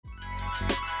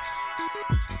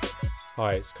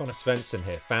Hi, it's Connor Svensson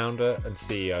here, founder and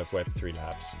CEO of Web3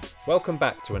 Labs. Welcome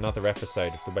back to another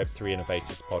episode of the Web3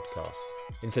 Innovators podcast.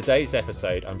 In today's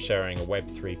episode, I'm sharing a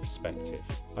Web3 perspective.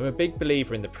 I'm a big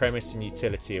believer in the premise and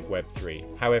utility of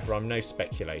Web3, however, I'm no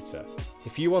speculator.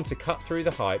 If you want to cut through the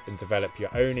hype and develop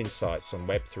your own insights on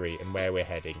Web3 and where we're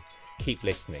heading, keep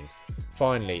listening.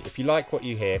 Finally, if you like what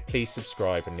you hear, please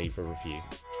subscribe and leave a review.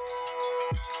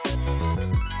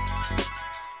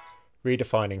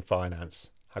 Redefining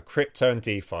finance. How crypto and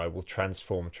DeFi will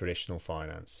transform traditional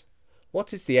finance.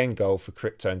 What is the end goal for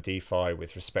crypto and DeFi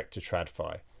with respect to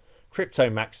TradFi? Crypto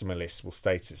maximalists will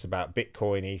state it's about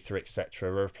Bitcoin, Ether,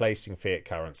 etc. replacing fiat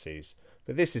currencies,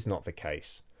 but this is not the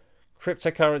case.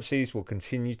 Cryptocurrencies will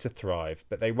continue to thrive,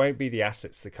 but they won't be the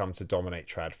assets that come to dominate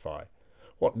TradFi.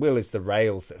 What will is the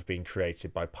rails that have been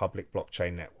created by public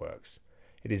blockchain networks.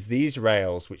 It is these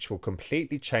rails which will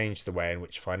completely change the way in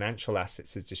which financial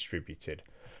assets are distributed.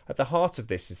 At the heart of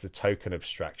this is the token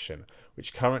abstraction,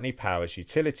 which currently powers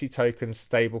utility tokens,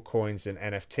 stablecoins and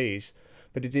NFTs,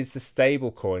 but it is the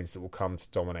stablecoins that will come to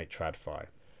dominate TradFi.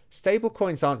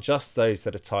 Stablecoins aren't just those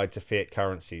that are tied to fiat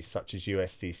currencies such as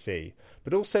USDC,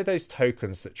 but also those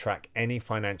tokens that track any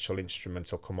financial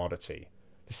instrument or commodity.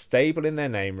 The stable in their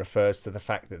name refers to the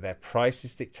fact that their price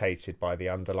is dictated by the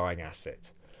underlying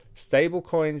asset.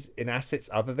 Stablecoins in assets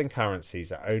other than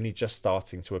currencies are only just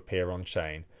starting to appear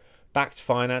on-chain. Backed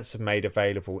Finance have made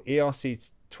available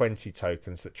ERC20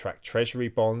 tokens that track treasury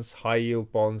bonds,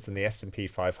 high-yield bonds and the S&P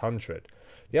 500.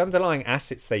 The underlying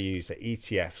assets they use are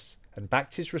ETFs, and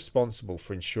Backed is responsible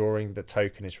for ensuring the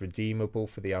token is redeemable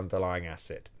for the underlying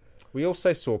asset. We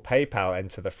also saw PayPal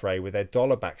enter the fray with their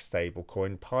dollar-backed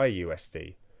stablecoin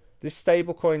PiUSD. This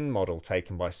stablecoin model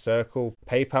taken by Circle,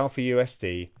 PayPal for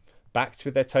USD, backed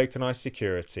with their tokenized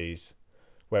securities,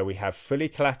 where we have fully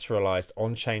collateralized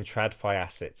on-chain TradFi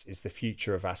assets, is the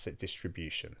future of asset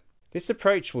distribution. This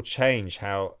approach will change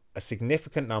how a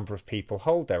significant number of people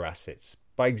hold their assets.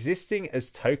 By existing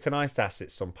as tokenized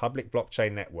assets on public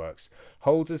blockchain networks,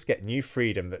 holders get new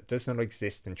freedom that does not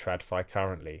exist in TradFi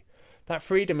currently. That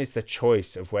freedom is the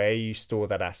choice of where you store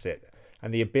that asset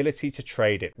and the ability to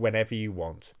trade it whenever you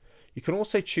want. You can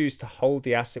also choose to hold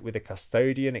the asset with a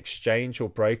custodian, exchange or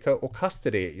broker, or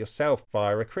custody it yourself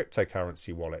via a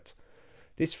cryptocurrency wallet.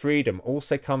 This freedom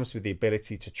also comes with the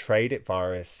ability to trade it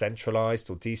via a centralized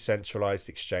or decentralized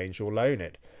exchange or loan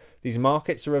it. These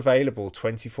markets are available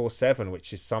 24/7,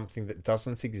 which is something that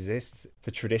doesn't exist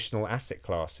for traditional asset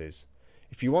classes.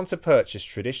 If you want to purchase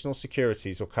traditional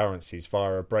securities or currencies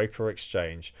via a broker or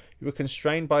exchange, you are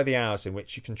constrained by the hours in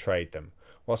which you can trade them.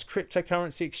 Whilst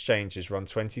cryptocurrency exchanges run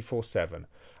 24/7,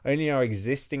 only our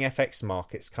existing FX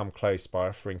markets come close by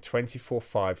offering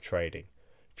 24/5 trading.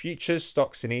 Futures,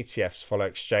 stocks and ETFs follow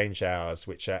exchange hours,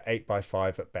 which are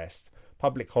 8x5 at best.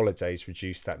 Public holidays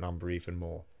reduce that number even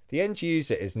more. The end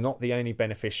user is not the only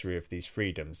beneficiary of these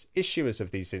freedoms. Issuers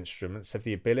of these instruments have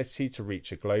the ability to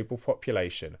reach a global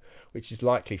population, which is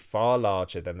likely far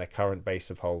larger than their current base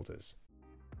of holders.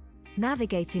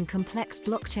 Navigating complex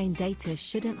blockchain data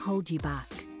shouldn't hold you back.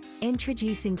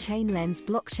 Introducing ChainLens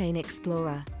Blockchain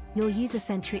Explorer, your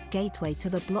user-centric gateway to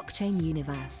the blockchain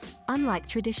universe. Unlike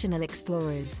traditional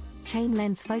explorers,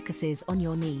 ChainLens focuses on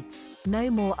your needs. No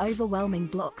more overwhelming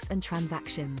blocks and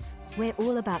transactions. We're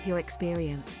all about your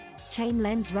experience.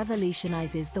 ChainLens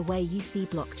revolutionizes the way you see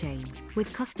blockchain.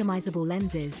 With customizable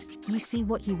lenses, you see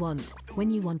what you want,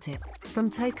 when you want it. From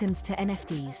tokens to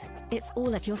NFTs, it's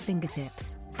all at your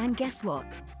fingertips. And guess what?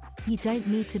 You don't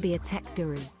need to be a tech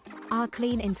guru. Our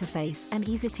clean interface and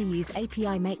easy-to-use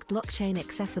API make blockchain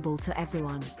accessible to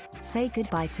everyone. Say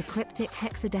goodbye to cryptic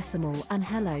hexadecimal and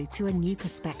hello to a new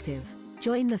perspective.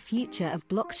 Join the future of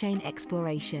blockchain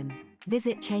exploration.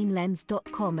 Visit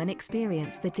chainlens.com and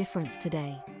experience the difference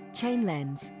today.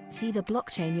 ChainLens, see the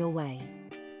blockchain your way.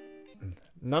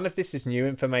 None of this is new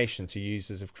information to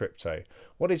users of crypto.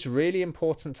 What is really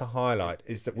important to highlight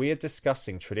is that we are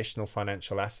discussing traditional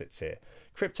financial assets here.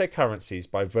 Cryptocurrencies,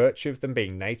 by virtue of them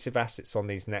being native assets on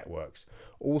these networks,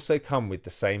 also come with the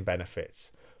same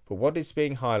benefits. But what is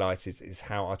being highlighted is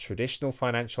how our traditional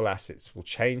financial assets will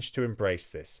change to embrace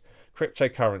this.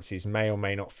 Cryptocurrencies may or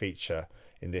may not feature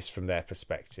in this from their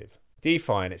perspective.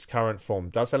 DeFi in its current form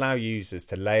does allow users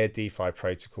to layer DeFi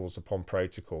protocols upon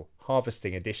protocol,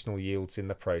 harvesting additional yields in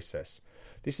the process.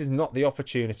 This is not the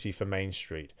opportunity for Main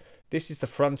Street. This is the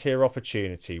frontier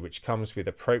opportunity which comes with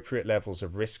appropriate levels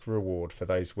of risk-reward for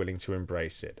those willing to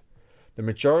embrace it. The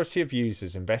majority of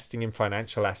users investing in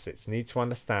financial assets need to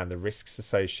understand the risks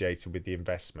associated with the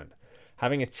investment.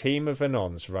 Having a team of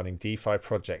Anons running DeFi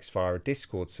projects via a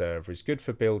Discord server is good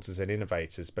for builders and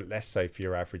innovators, but less so for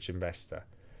your average investor.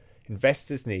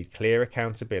 Investors need clear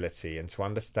accountability and to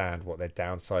understand what their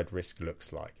downside risk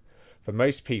looks like. For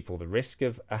most people, the risk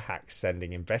of a hack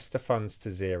sending investor funds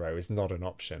to zero is not an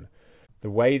option. The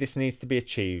way this needs to be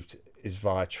achieved is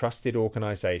via trusted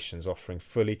organisations offering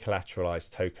fully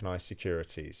collateralised tokenised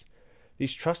securities.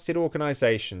 These trusted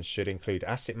organisations should include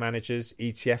asset managers,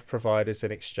 ETF providers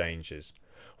and exchanges.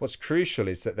 What's crucial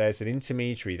is that there's an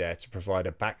intermediary there to provide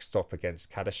a backstop against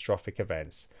catastrophic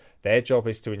events. Their job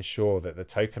is to ensure that the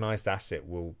tokenised asset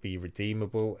will be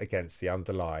redeemable against the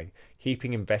underlying,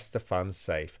 keeping investor funds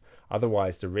safe.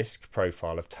 Otherwise, the risk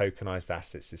profile of tokenised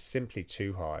assets is simply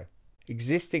too high.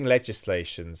 Existing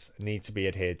legislations need to be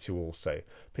adhered to also.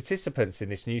 Participants in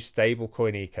this new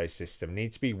stablecoin ecosystem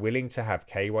need to be willing to have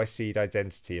KYC'd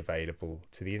identity available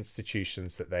to the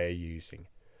institutions that they are using.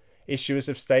 Issuers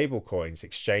of stablecoins,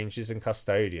 exchanges and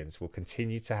custodians will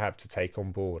continue to have to take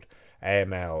on board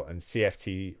AML and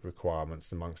CFT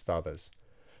requirements amongst others.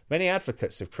 Many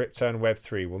advocates of crypto and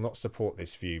Web3 will not support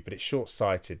this view, but it's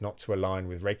short-sighted not to align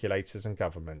with regulators and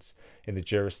governments in the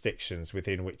jurisdictions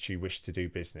within which you wish to do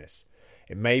business.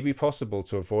 It may be possible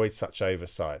to avoid such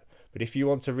oversight, but if you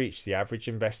want to reach the average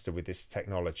investor with this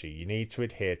technology, you need to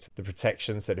adhere to the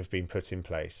protections that have been put in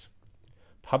place.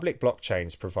 Public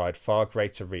blockchains provide far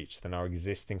greater reach than our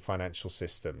existing financial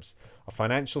systems. Our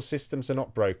financial systems are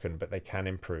not broken, but they can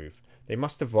improve. They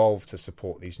must evolve to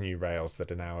support these new rails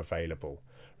that are now available.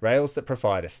 Rails that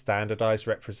provide a standardized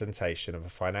representation of a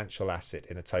financial asset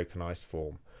in a tokenized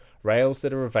form. Rails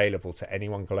that are available to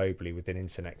anyone globally with an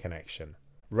internet connection.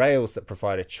 Rails that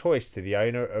provide a choice to the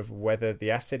owner of whether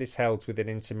the asset is held with an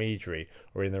intermediary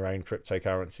or in their own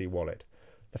cryptocurrency wallet.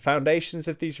 The foundations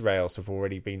of these rails have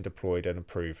already been deployed and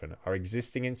proven. Our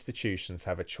existing institutions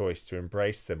have a choice to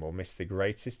embrace them or miss the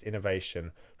greatest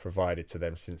innovation provided to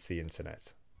them since the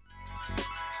internet.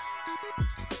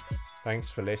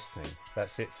 Thanks for listening.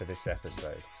 That's it for this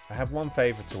episode. I have one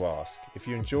favour to ask. If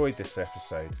you enjoyed this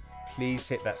episode, please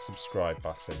hit that subscribe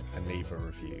button and leave a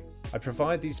review. I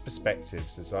provide these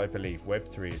perspectives as I believe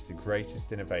Web3 is the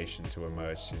greatest innovation to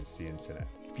emerge since the internet.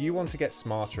 If you want to get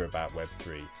smarter about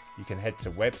Web3, you can head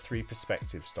to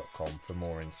web3perspectives.com for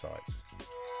more insights.